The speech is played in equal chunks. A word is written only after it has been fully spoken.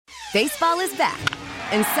Baseball is back,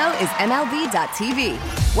 and so is MLB.tv.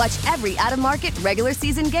 Watch every out-of-market regular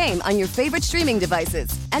season game on your favorite streaming devices,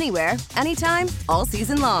 anywhere, anytime, all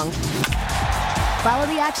season long. Follow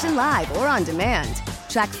the action live or on demand.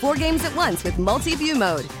 Track 4 games at once with multi-view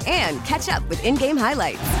mode and catch up with in-game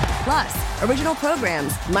highlights. Plus, original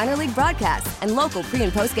programs, minor league broadcasts, and local pre-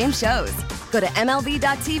 and post-game shows. Go to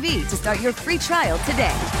MLB.tv to start your free trial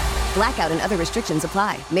today. Blackout and other restrictions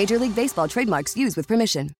apply. Major League Baseball trademarks used with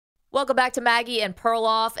permission. Welcome back to Maggie and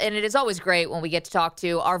Perloff, and it is always great when we get to talk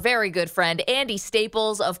to our very good friend, Andy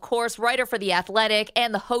Staples, of course, writer for The Athletic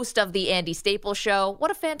and the host of The Andy Staples Show.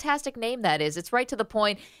 What a fantastic name that is. It's right to the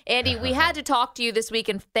point. Andy, we had to talk to you this week,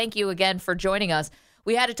 and thank you again for joining us.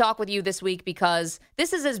 We had to talk with you this week because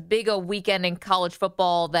this is as big a weekend in college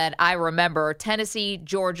football that I remember. Tennessee,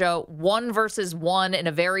 Georgia, 1-versus-1 in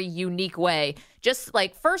a very unique way. Just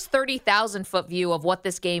like first 30,000-foot view of what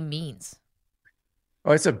this game means.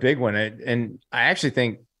 Oh, it's a big one. And I actually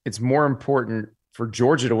think it's more important for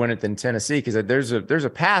Georgia to win it than Tennessee, because there's a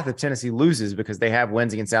path if Tennessee loses, because they have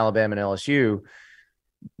wins against Alabama and LSU,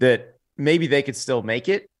 that maybe they could still make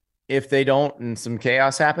it if they don't and some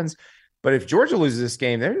chaos happens. But if Georgia loses this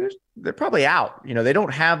game, they're probably out. You know, they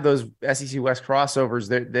don't have those SEC West crossovers.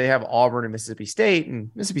 They have Auburn and Mississippi State, and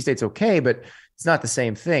Mississippi State's okay, but it's not the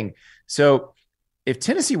same thing. So if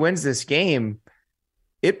Tennessee wins this game,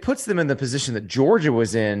 it puts them in the position that Georgia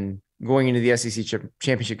was in going into the SEC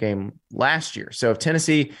championship game last year. So if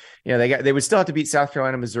Tennessee, you know, they would still have to beat South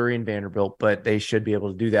Carolina, Missouri, and Vanderbilt, but they should be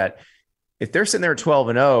able to do that. If they're sitting there at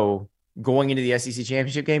 12-0 going into the SEC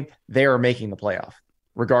championship game, they are making the playoff,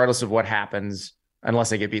 regardless of what happens,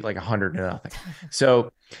 unless they get beat like 100-0.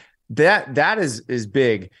 So that is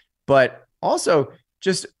big, but also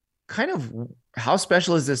just kind of how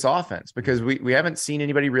special is this offense? Because we haven't seen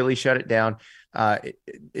anybody really shut it down.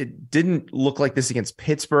 It didn't look like this against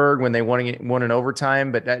Pittsburgh when they won in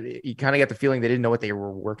overtime, but you kind of got the feeling they didn't know what they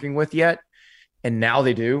were working with yet. And now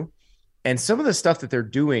they do. And some of the stuff that they're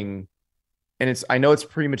doing, and I know it's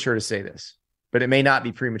premature to say this, but it may not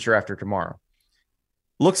be premature after tomorrow.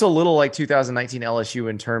 Looks a little like 2019 LSU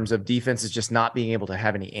in terms of defenses just not being able to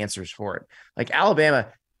have any answers for it. Like Alabama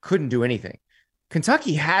couldn't do anything.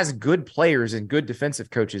 Kentucky has good players and good defensive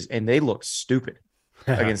coaches, and they look stupid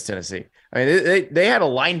against Tennessee. I mean, they had a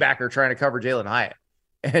linebacker trying to cover Jalen Hyatt,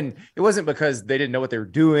 and it wasn't because they didn't know what they were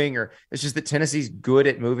doing, or it's just that Tennessee's good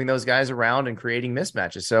at moving those guys around and creating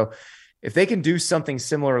mismatches. So if they can do something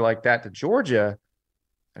similar like that to Georgia,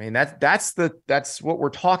 I mean, that's what we're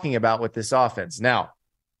talking about with this offense. Now,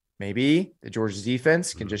 maybe the Georgia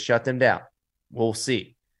defense can just shut them down. We'll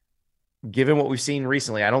see. Given what we've seen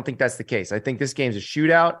recently, I don't think that's the case. I think this game's a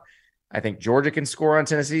shootout. I think Georgia can score on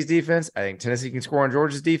Tennessee's defense. I think Tennessee can score on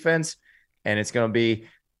Georgia's defense. And it's going to be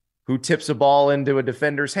who tips a ball into a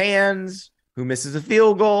defender's hands, who misses a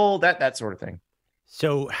field goal, that sort of thing.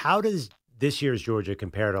 So how does this year's Georgia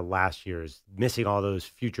compare to last year's, missing all those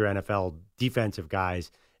future NFL defensive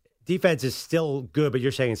guys? Defense is still good, but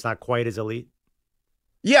you're saying it's not quite as elite?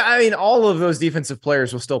 Yeah, I mean, all of those defensive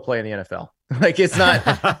players will still play in the NFL. Like it's not,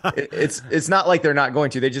 it's not like they're not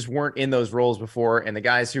going to. They just weren't in those roles before. And a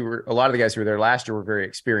lot of the guys who were there last year were very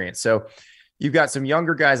experienced. So you've got some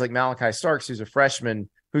younger guys like Malachi Starks, who's a freshman,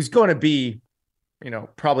 who's going to be, you know,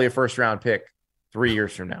 probably a first round pick 3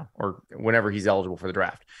 years from now or whenever he's eligible for the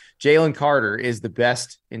draft. Jalen Carter is the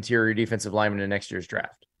best interior defensive lineman in next year's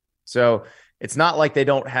draft. So it's not like they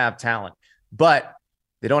don't have talent, but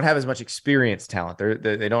they don't have as much experienced talent.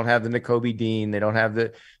 They don't have the Nakobe Dean. They don't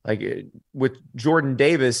have with Jordan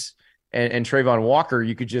Davis and Trayvon Walker,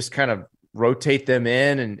 you could just kind of rotate them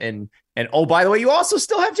in and oh, by the way, you also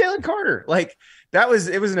still have Jalen Carter. Like it was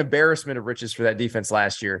an embarrassment of riches for that defense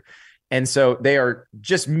last year. And so they are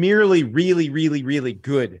just merely really, really, really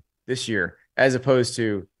good this year, as opposed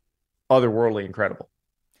to otherworldly incredible.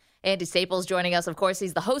 Andy Staples joining us. Of course,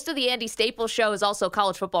 he's the host of the Andy Staples Show, is also a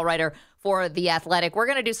college football writer for The Athletic. We're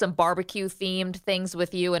going to do some barbecue-themed things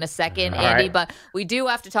with you in a second, Andy, right. But we do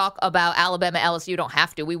have to talk about Alabama, LSU. Don't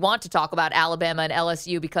have to. We want to talk about Alabama and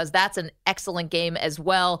LSU because that's an excellent game as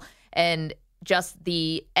well, and just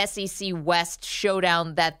the SEC West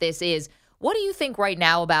showdown that this is. What do you think right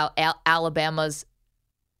now about Alabama's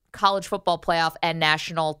college football playoff and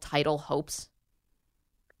national title hopes?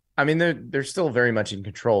 I mean, they're still very much in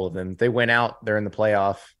control of them. If they went out, they're in the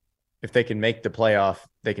playoff. If they can make the playoff,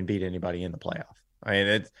 they can beat anybody in the playoff. I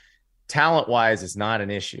mean, talent-wise, it's not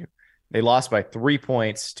an issue. They lost by 3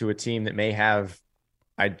 points to a team that may have,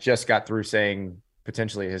 I just got through saying,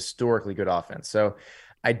 potentially a historically good offense. So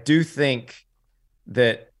I do think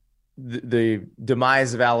that the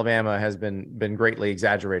demise of Alabama has been greatly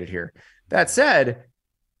exaggerated here. That said,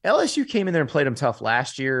 LSU came in there and played them tough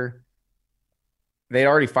last year. They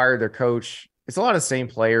already fired their coach. It's a lot of the same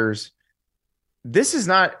players. This is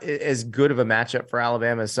not as good of a matchup for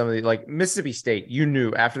Alabama as some of the, like Mississippi State. You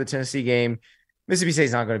knew after the Tennessee game, Mississippi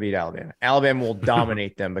State's not going to beat Alabama. Alabama will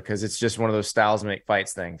dominate them because it's just one of those styles make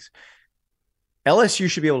fights things. LSU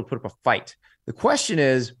should be able to put up a fight. The question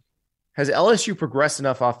is, has LSU progressed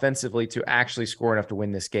enough offensively to actually score enough to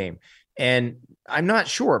win this game? And I'm not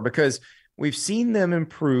sure because we've seen them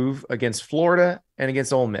improve against Florida and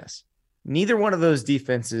against Ole Miss. Neither one of those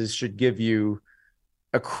defenses should give you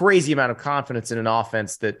a crazy amount of confidence in an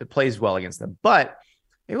offense that plays well against them. But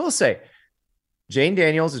I will say, Jane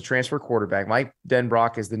Daniels is a transfer quarterback. Mike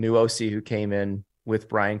Denbrock is the new OC who came in with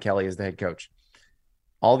Brian Kelly as the head coach.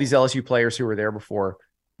 All these LSU players who were there before,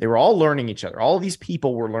 they were all learning each other. All of these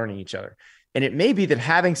people were learning each other. And it may be that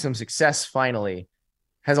having some success finally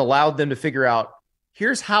has allowed them to figure out,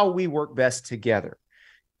 here's how we work best together.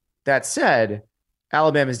 That said,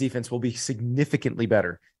 Alabama's defense will be significantly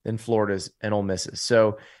better than Florida's and Ole Miss's.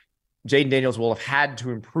 So Jaden Daniels will have had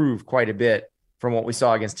to improve quite a bit from what we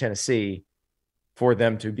saw against Tennessee for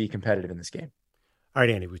them to be competitive in this game. All right,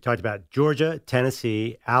 Andy, we've talked about Georgia,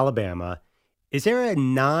 Tennessee, Alabama. Is there a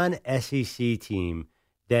non-SEC team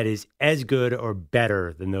that is as good or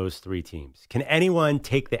better than those three teams? Can anyone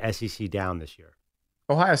take the SEC down this year?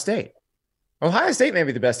 Ohio State. Ohio State may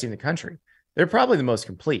be the best team in the country. They're probably the most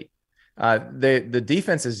complete. The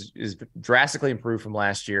defense is drastically improved from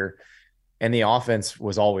last year, and the offense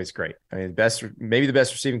was always great. I mean, maybe the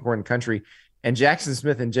best receiving corps in the country. And Jackson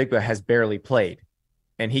Smith-Njigba has barely played,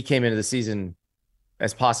 and he came into the season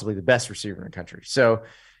as possibly the best receiver in the country. So,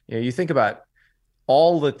 you think about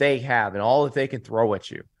all that they have and all that they can throw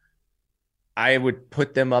at you. I would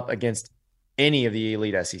put them up against any of the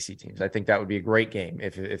elite SEC teams. I think that would be a great game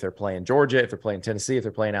if they're playing Georgia, if they're playing Tennessee, if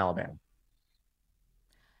they're playing Alabama.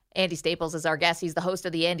 Andy Staples is our guest. He's the host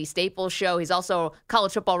of the Andy Staples Show. He's also a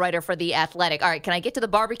college football writer for The Athletic. All right, can I get to the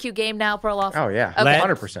barbecue game now, Perloff? Oh, yeah. Okay.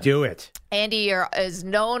 100%. Do it. Andy is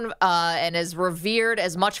known and is revered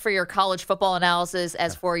as much for your college football analysis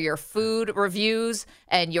as for your food reviews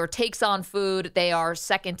and your takes on food. They are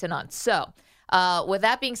second to none. So with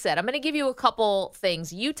that being said, I'm going to give you a couple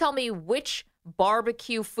things. You tell me which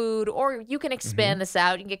barbecue food, or you can expand this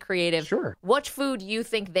out. You can get creative. Sure. Which food you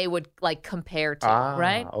think they would like compare to,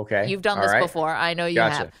 right? Okay. You've done All this right. before. I know you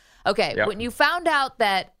Gotcha. have. Okay. Yep. When you found out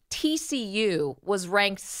that TCU was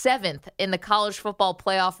ranked 7th in the college football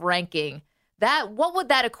playoff ranking, what would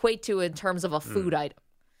that equate to in terms of a food item?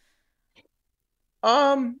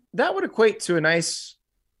 That would equate to a nice.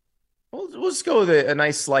 We'll just go with a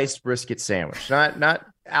nice sliced brisket sandwich. Not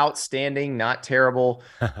outstanding, not terrible.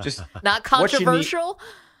 Just Not controversial.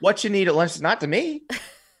 What you need at lunch, not to me.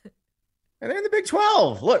 And they're in the Big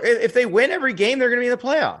 12. Look, if they win every game, they're going to be in the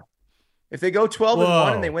playoff. If they go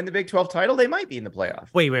 12-1 and they win the Big 12 title, they might be in the playoff.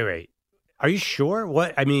 Wait. Are you sure?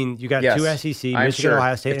 What? I mean, you got Yes, two SEC, I'm Michigan, sure.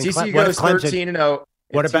 Ohio State, If and TCU what goes if Clemson? 13-0,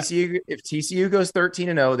 What about if TCU goes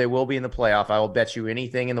 13-0, they will be in the playoff. I will bet you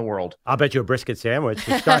anything in the world. I'll bet you a brisket sandwich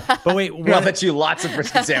to start. But wait, I'll what? bet you lots of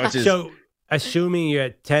brisket sandwiches. So, assuming you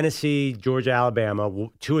had Tennessee, Georgia, Alabama,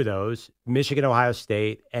 two of those, Michigan, Ohio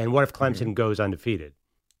State, and what if Clemson goes undefeated?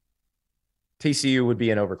 TCU would be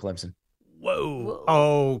in over Clemson. Whoa.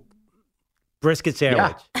 Oh, brisket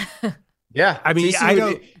sandwich. Yeah. I mean, TCU I would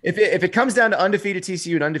don't- be- if it comes down to undefeated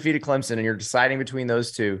TCU and undefeated Clemson, and you're deciding between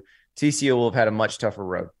those two, TCU will have had a much tougher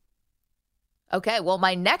road. Okay, well,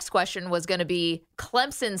 my next question was going to be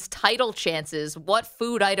Clemson's title chances. What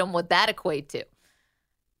food item would that equate to?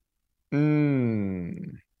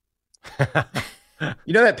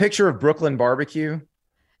 You know that picture of Brooklyn barbecue?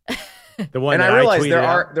 The one And that I realize tweeted there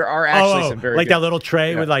out. are actually some very like good. that little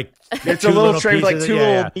tray Yeah. with like It's two a little tray with like pieces. two Yeah,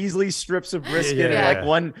 little yeah. measly strips of brisket Yeah. and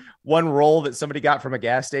like one roll that somebody got from a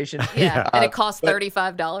gas station. Yeah, and it costs but-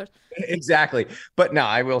 $35. Exactly. But no,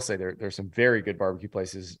 I will say there's some very good barbecue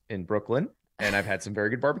places in Brooklyn, and I've had some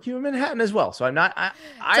very good barbecue in Manhattan as well. So I'm not. I It's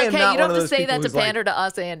am okay, not you one don't of have to those say people that to who's like- pander to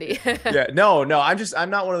us, Andy. Yeah, no. I'm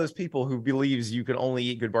not one of those people who believes you can only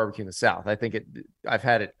eat good barbecue in the South. I think I've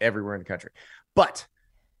had it everywhere in the country. But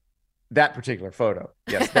that particular photo,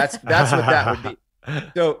 yes, that's what that would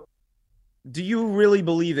be. So, do you really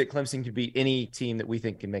believe that Clemson could beat any team that we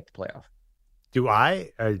think can make the playoff? Do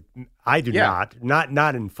I? I do Yeah.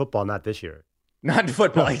 not in football, not this year. Not in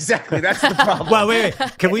football, exactly. That's the problem. Well, wait.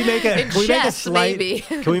 Can we make In a chess, slight? maybe.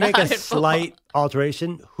 Can we make Not a in football. slight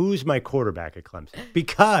alteration? Who's my quarterback at Clemson?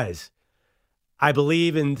 Because I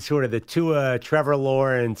believe in sort of the Tua, Trevor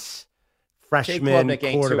Lawrence, freshman Klubnik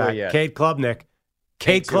ain't quarterback, Tua yet. Cade Klubnik.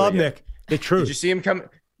 Cade Tua Klubnik, yet. the truth. Did you see him come?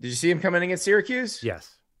 Did you see him coming against Syracuse?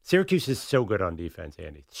 Yes. Syracuse is so good on defense,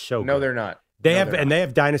 Andy. So No, good. they're not. They No, have, they're and not. they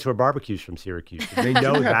have dinosaur barbecues from Syracuse. They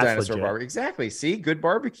know They have that's dinosaur legit. barbecue. Exactly. See, good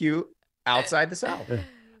barbecue outside the South. They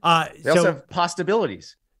So, also have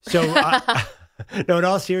possibilities. so no, in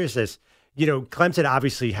all seriousness, Clemson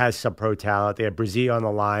obviously has some pro talent. They have Brazil on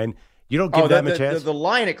the line. You don't give them a chance. The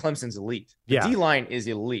line at Clemson's elite. The Yeah. D line is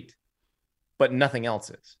elite, but nothing else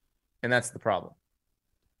is, and that's the problem.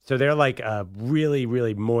 So they're like a really,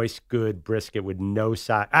 really moist, good brisket with no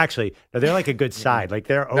side. Actually, no, they're like a good side. Like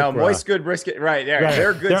they're okra. No, moist, good brisket. Right. There. Right.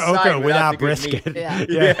 They're good They're side okra without the good meat. brisket. Yeah.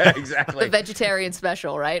 Yeah, exactly. The vegetarian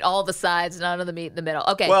special, right? All the sides, none of the meat in the middle.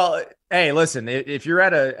 Okay. Well, hey, listen, if you're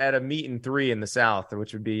at a meat and 3 in the South,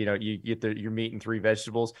 which would be, you get your meat and 3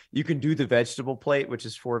 vegetables, you can do the vegetable plate, which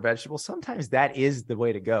is 4 vegetables. Sometimes that is the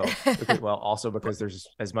way to go. Also because there's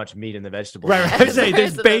as much meat in the vegetables. Right. I say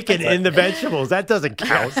there's So bacon in the vegetables. That doesn't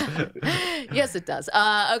count. Yes, it does.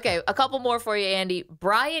 Okay, a couple more for you, Andy.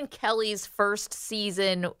 Brian Kelly's first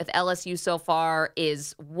season with LSU so far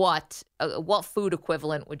is what? What food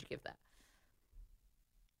equivalent would you give that?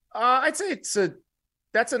 I'd say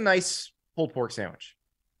that's a nice pulled pork sandwich.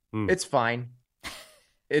 It's fine.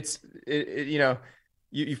 You've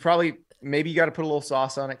probably, maybe you got to put a little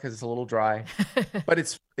sauce on it because it's a little dry, but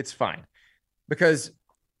it's fine because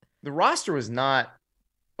the roster was not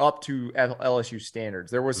up to LSU standards.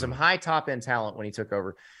 There was some high top end talent when he took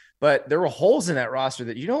over, but there were holes in that roster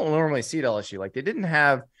that you don't normally see at LSU. Like they didn't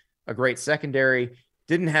have a great secondary,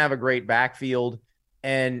 didn't have a great backfield.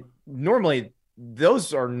 And normally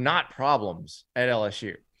those are not problems at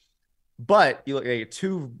LSU, but you look at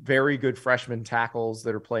 2 very good freshman tackles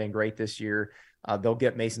that are playing great this year. They'll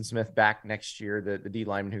get Mason Smith back next year, the D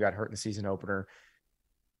lineman who got hurt in the season opener.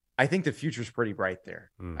 I think the future's pretty bright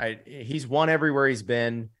there. He's won everywhere he's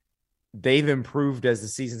been. They've improved as the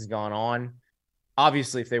season's gone on.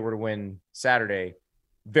 Obviously, if they were to win Saturday,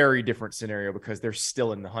 very different scenario because they're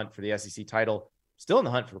still in the hunt for the SEC title, still in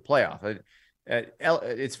the hunt for the playoff.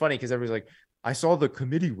 It's funny because everybody's like, I saw the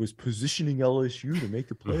committee was positioning LSU to make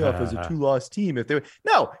the playoff as a 2-loss team. If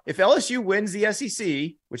LSU wins the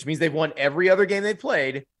SEC, which means they've won every other game they've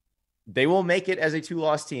played, they will make it as a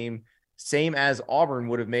 2-loss team. Same as Auburn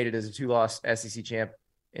would have made it as a 2-loss SEC champ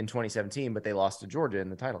in 2017, but they lost to Georgia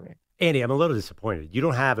in the title game. Andy, I'm a little disappointed. You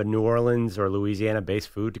don't have a New Orleans or Louisiana-based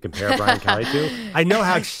food to compare Brian Kelly to. I know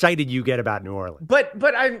how excited you get about New Orleans, but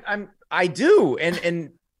I do,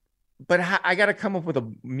 but I got to come up with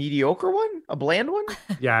a mediocre one, a bland one.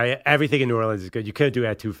 Yeah, everything in New Orleans is good. You couldn't do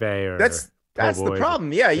etouffee or That's the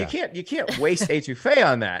problem. Yeah, you can't waste etouffee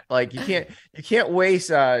on that. Like you can't waste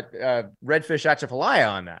redfish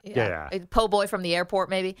achafalaya on that. Yeah. Po' boy from the airport,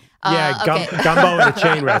 maybe. Okay. Gumbo at a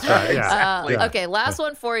chain restaurant. Yeah. Exactly. Okay, last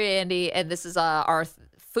one for you, Andy, and this is our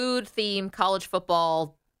food theme college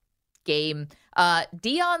football game.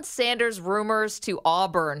 Deion Sanders rumors to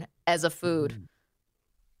Auburn as a food.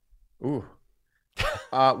 Ooh.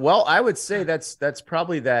 Well, I would say that's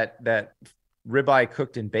probably that ribeye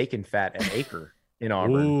cooked in bacon fat at Acre in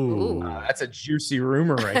Auburn. That's a juicy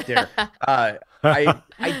rumor right there.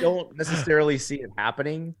 I don't necessarily see it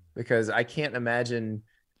happening because I can't imagine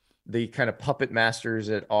the kind of puppet masters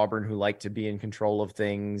at Auburn who like to be in control of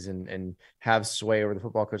things and have sway over the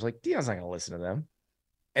football coach. Like Deion's not going to listen to them.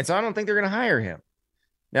 And so I don't think they're going to hire him.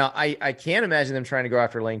 Now, I can't imagine them trying to go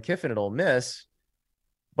after Lane Kiffin at Ole Miss,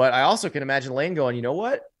 but I also can imagine Lane going, you know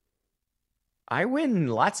what? I win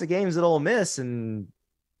lots of games at Ole Miss, and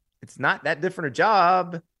it's not that different a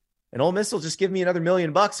job. And Ole Miss will just give me another $1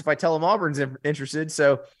 million if I tell them Auburn's interested.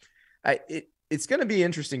 So it's going to be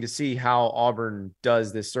interesting to see how Auburn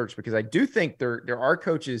does this search, because I do think there are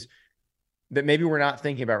coaches that maybe we're not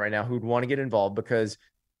thinking about right now who'd want to get involved, because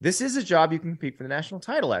this is a job you can compete for the national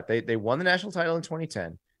title at. They won the national title in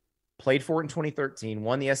 2010, played for it in 2013,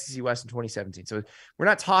 won the SEC West in 2017. So we're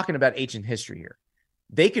not talking about ancient history here.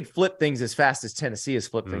 They could flip things as fast as Tennessee has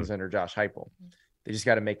flipped things under Josh Heupel. They just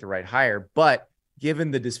got to make the right hire. But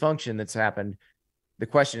given the dysfunction that's happened, the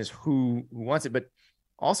question is who wants it. But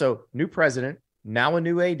also, new president, now a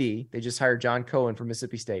new AD. They just hired John Cohen from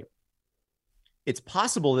Mississippi State. It's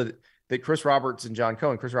possible that Chris Roberts and John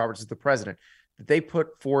Cohen, Chris Roberts is the president, that they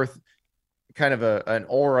put forth kind of an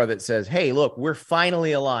aura that says, hey, look, we're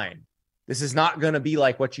finally aligned. This is not going to be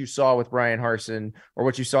like what you saw with Brian Harsin or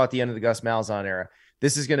what you saw at the end of the Gus Malzahn era.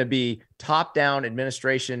 This is going to be top-down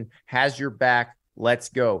administration, has your back, let's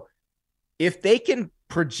go. If they can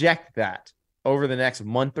project that over the next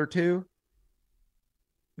month or two,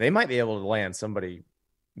 they might be able to land somebody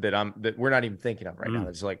that we're not even thinking of right now.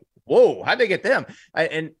 It's like, whoa, how'd they get them?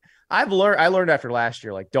 I learned after last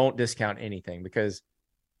year, like, don't discount anything, because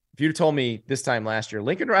if you'd told me this time last year,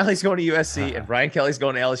 Lincoln Riley's going to USC and Brian Kelly's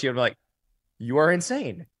going to LSU, I'm like, you are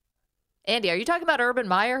insane. Andy, are you talking about Urban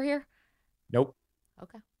Meyer here? Nope.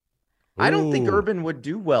 Okay. I don't think Urban would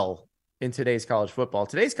do well in today's college football.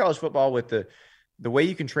 Today's college football, with the way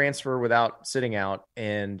you can transfer without sitting out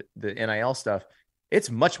and the NIL stuff,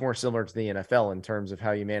 it's much more similar to the NFL in terms of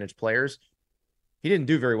how you manage players. He didn't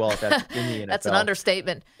do very well at that in the NFL. That's an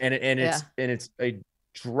understatement. And it's a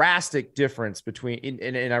drastic difference between,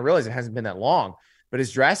 and I realize it hasn't been that long, but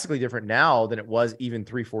it's drastically different now than it was even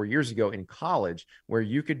 3-4 years ago in college, where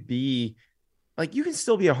you could be like, you can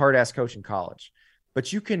still be a hard ass coach in college,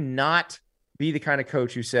 but you cannot be the kind of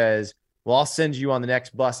coach who says, well, I'll send you on the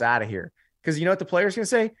next bus out of here. Because you know what the player's going to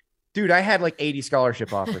say? Dude, I had like 80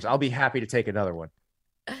 scholarship offers. I'll be happy to take another one.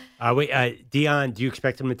 Dion, do you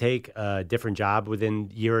expect him to take a different job within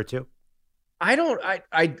a year or two? I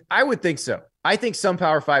would think so. I think some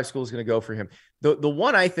Power 5 school is going to go for him. The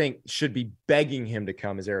one I think should be begging him to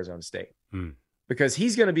come is Arizona State, because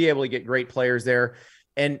he's going to be able to get great players there.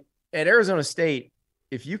 And at Arizona State,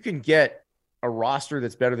 if you can get a roster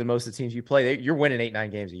that's better than most of the teams you play, you're winning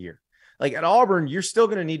 8-9 games a year. Like at Auburn, you're still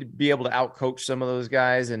going to need to be able to outcoach some of those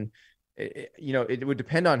guys. And, it would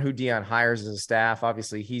depend on who Dion hires as a staff.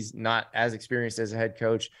 Obviously, he's not as experienced as a head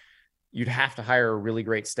coach. You'd have to hire a really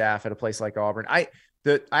great staff at a place like Auburn. I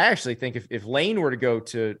actually think if Lane were to go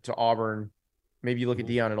to Auburn, maybe you look at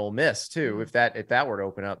Dion at Ole Miss too, if that were to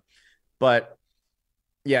open up. But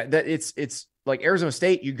yeah, that it's like Arizona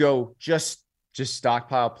State, you go just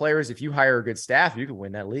stockpile players. If you hire a good staff, you can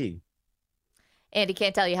win that league. Andy,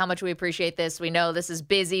 can't tell you how much we appreciate this. We know this is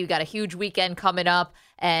busy. We've got a huge weekend coming up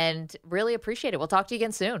and really appreciate it. We'll talk to you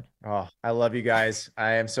again soon. Oh, I love you guys.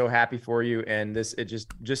 I am so happy for you. And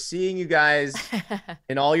just seeing you guys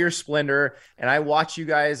in all your splendor. And I watch you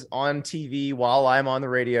guys on TV while I'm on the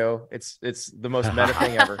radio. It's the most meta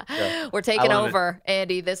thing ever. So, we're taking over,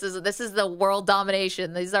 Andy. This is the world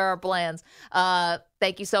domination. These are our plans.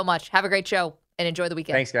 Thank you so much. Have a great show and enjoy the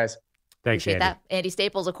weekend. Thanks, guys. Thanks, Appreciate Andy. that. Andy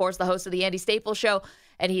Staples, of course, the host of the Andy Staples Show,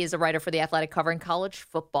 and he is a writer for The Athletic covering college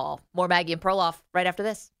football. More Maggie and Perloff right after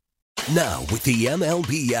this. Now, with the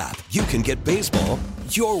MLB app, you can get baseball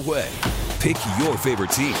your way. Pick your favorite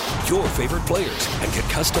team, your favorite players, and get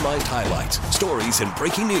customized highlights, stories, and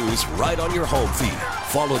breaking news right on your home feed.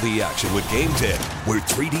 Follow the action with Game 10, where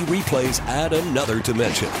 3D replays add another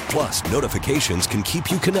dimension. Plus, notifications can keep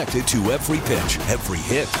you connected to every pitch, every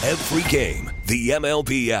hit, every game. The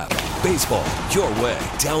MLB app. Baseball your way.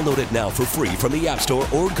 Download it now for free from the App Store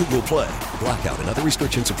or Google Play. Blackout and other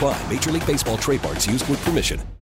restrictions apply. Major League Baseball trademarks used with permission.